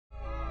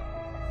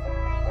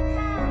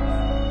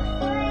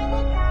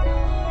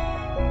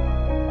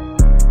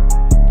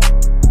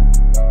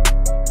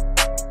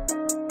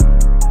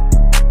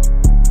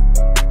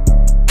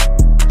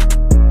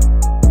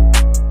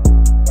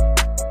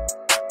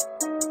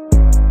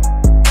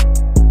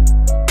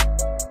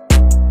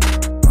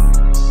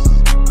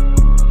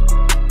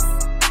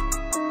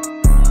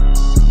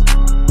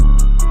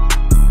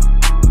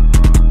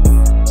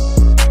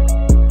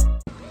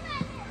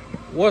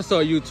What's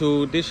up,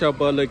 YouTube? This your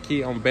boy Lil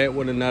Key. I'm back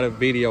with another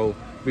video.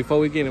 Before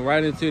we get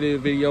right into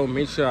this video,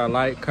 make sure I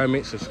like,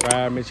 comment,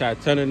 subscribe. Make sure I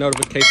turn the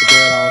notification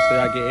bell on so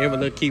I get every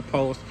Lil Key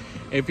post.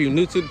 If you're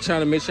new to the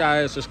channel, make sure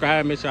I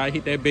subscribe. Make sure I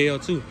hit that bell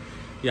too.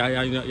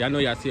 Y'all know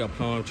y'all see a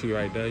palm tree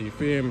right there. You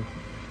feel me?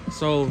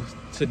 So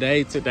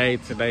today, I'm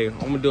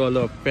gonna do a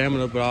little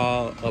family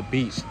vlog, a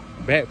beach,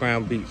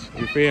 background beach.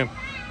 You feel me?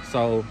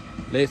 So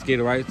let's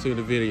get right to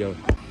the video.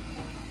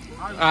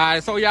 All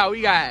right, so y'all,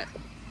 we got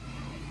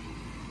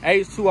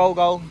H2O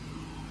go.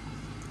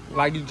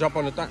 Like you jump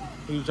on the thing,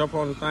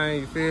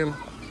 you feel me?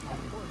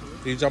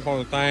 You jump on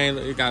the thing,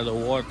 it got a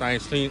little water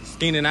thing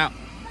steaming out,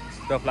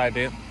 stuff like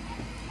that.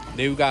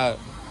 Then we got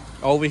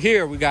over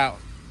here, we got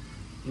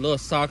a little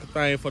soccer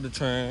thing for the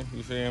turn,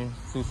 you feel me?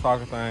 2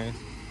 soccer things.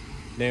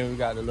 Then we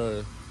got the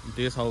little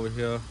this over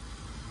here,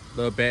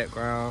 little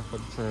background for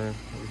the turn,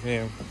 you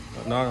feel me?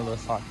 Another little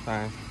soccer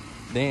thing.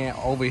 Then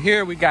over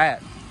here we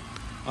got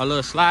a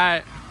little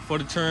slide for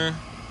the turn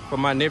for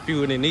my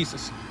nephew and the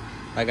nieces.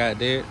 I got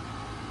that.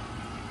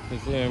 You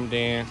feel me?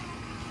 Then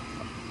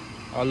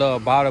a little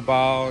body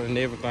ball and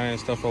everything,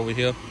 stuff over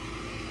here.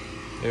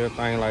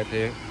 Everything like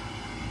that.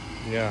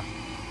 Yeah.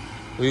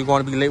 We're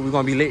gonna be late. We're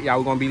gonna be late, y'all.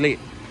 We're gonna be late.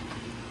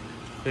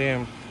 Feel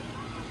me?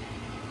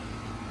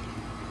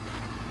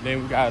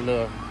 Then we got a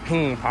little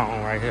ping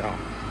pong right here.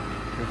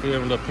 You feel me? A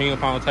little ping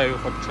pong table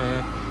for the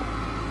turn.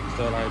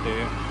 Stuff like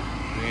that.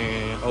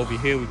 And over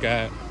here we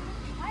got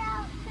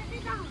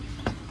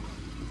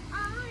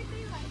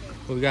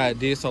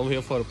this over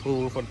here for the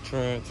pool, for the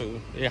turn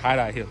too. It's hot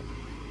out here.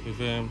 You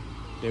feel me?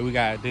 Then we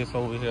got this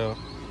over here.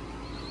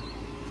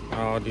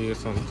 All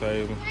this on the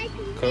table.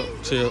 Cup,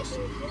 chips,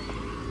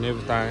 and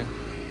everything.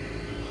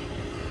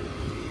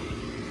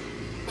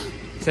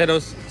 Tell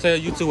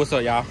YouTube what's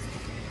up, y'all.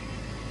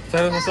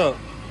 Tell us what's up.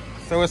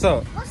 Say what's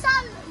up. What's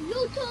up,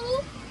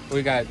 YouTube?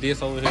 We got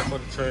this over here for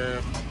the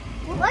turn.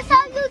 What's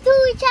up,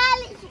 YouTube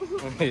challenge?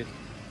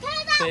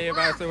 Say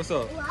everybody say what's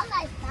up.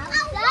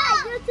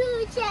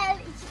 YouTube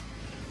challenge.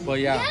 But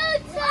yeah.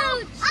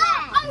 YouTube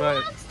challenge.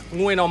 But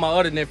we went on my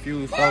other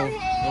nephew, so I'm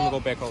gonna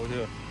go back over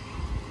here.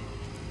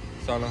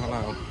 So hold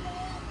on.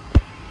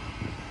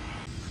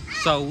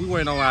 So we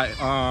went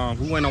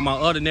on my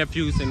other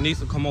nephews and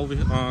nieces come over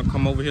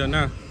here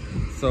now.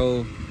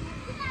 So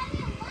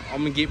I'm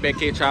gonna get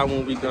back at y'all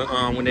when we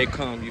done, when they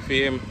come. You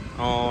feel me?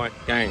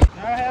 Gang. Y'all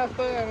have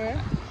fun, man.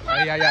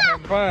 Hey, y'all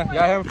having fun?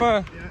 Y'all having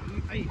fun?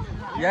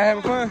 Y'all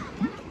having fun?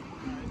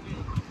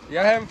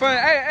 Y'all having fun?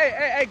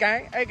 Hey,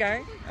 gang. Hey,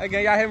 gang.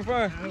 Y'all having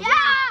fun?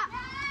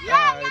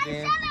 Yeah,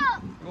 then. shut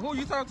up. Well, who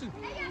you talking to?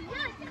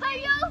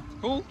 You?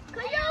 Who?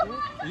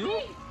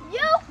 You?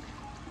 You?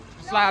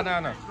 Slide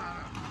down there.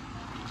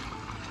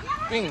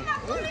 Bing.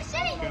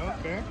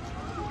 Okay.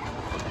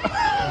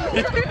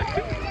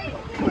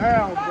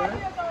 Wow, boy.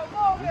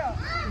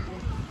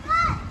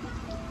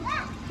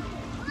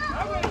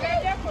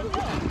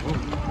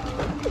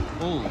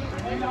 Ooh.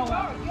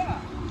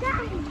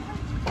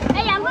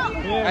 Hey, I'm up.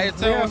 Hey,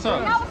 tell what's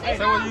up.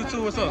 Say what you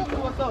two what's up.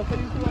 What's up? Say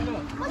you two what's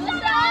up.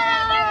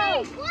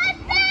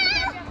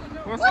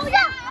 What's up?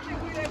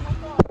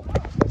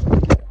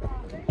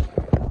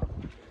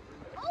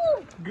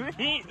 Good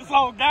hit.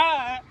 So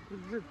God.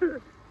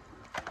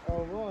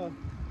 Oh, boy.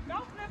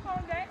 Don't flip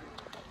on that.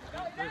 No,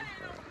 that ain't no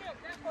flip.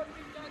 That's supposed to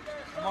be done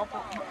there.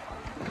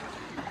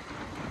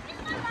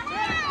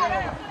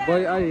 Boy,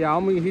 y'all,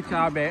 I'm gonna hit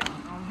y'all back.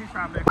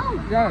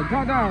 Yeah,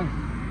 drop down.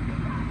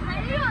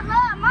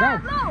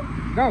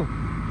 Go.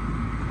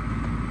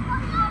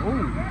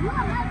 Ooh.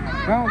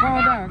 Go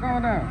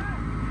on down.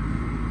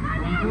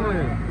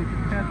 Good.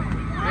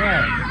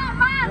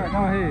 Yeah, go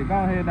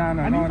ahead down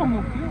there. I need some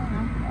more flip,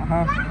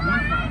 man.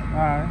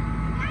 Alright.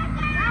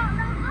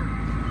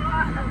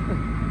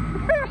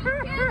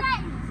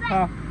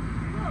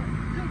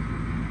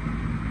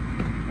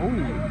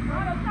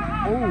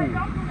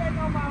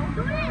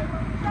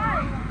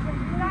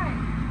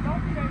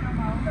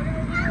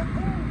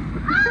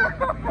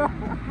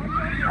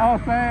 Oh,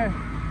 sad.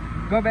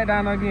 Go back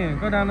down again.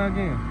 Go down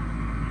again.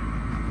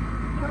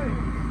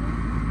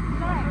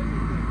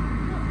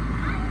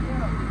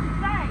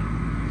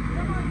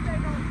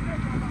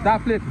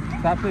 Stop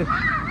flipping.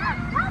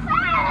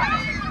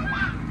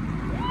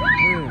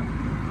 Yeah.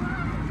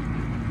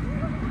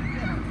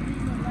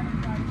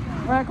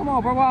 Man, come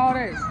on, bro. Why all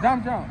that?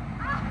 Jump.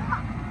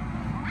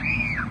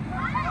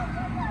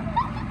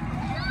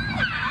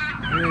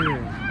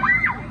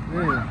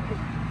 Yeah.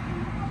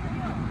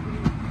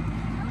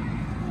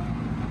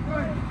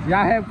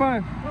 Y'all have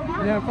fun? You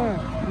have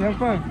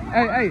fun?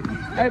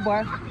 Hey,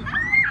 boy.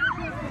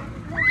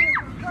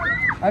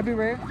 I be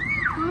ready.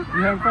 You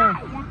having fun?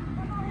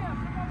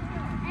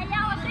 Hey,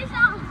 y'all want to see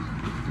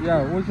something?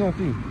 Yeah, what you want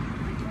to see?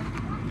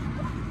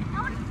 I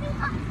want to see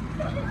something.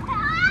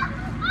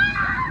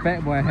 Fat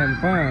boy having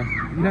fun.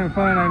 You having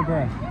fun, ain't it,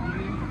 bro?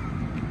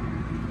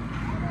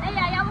 Hey,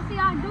 y'all want to see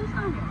y'all do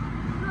something?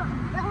 Look,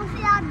 y'all want to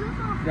see y'all do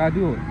something? Y'all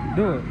do it.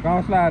 Go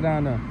on, slide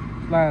down there.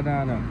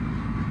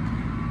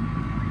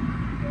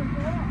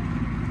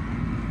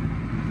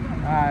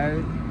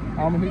 Alright, I'm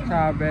gonna hit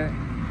y'all back.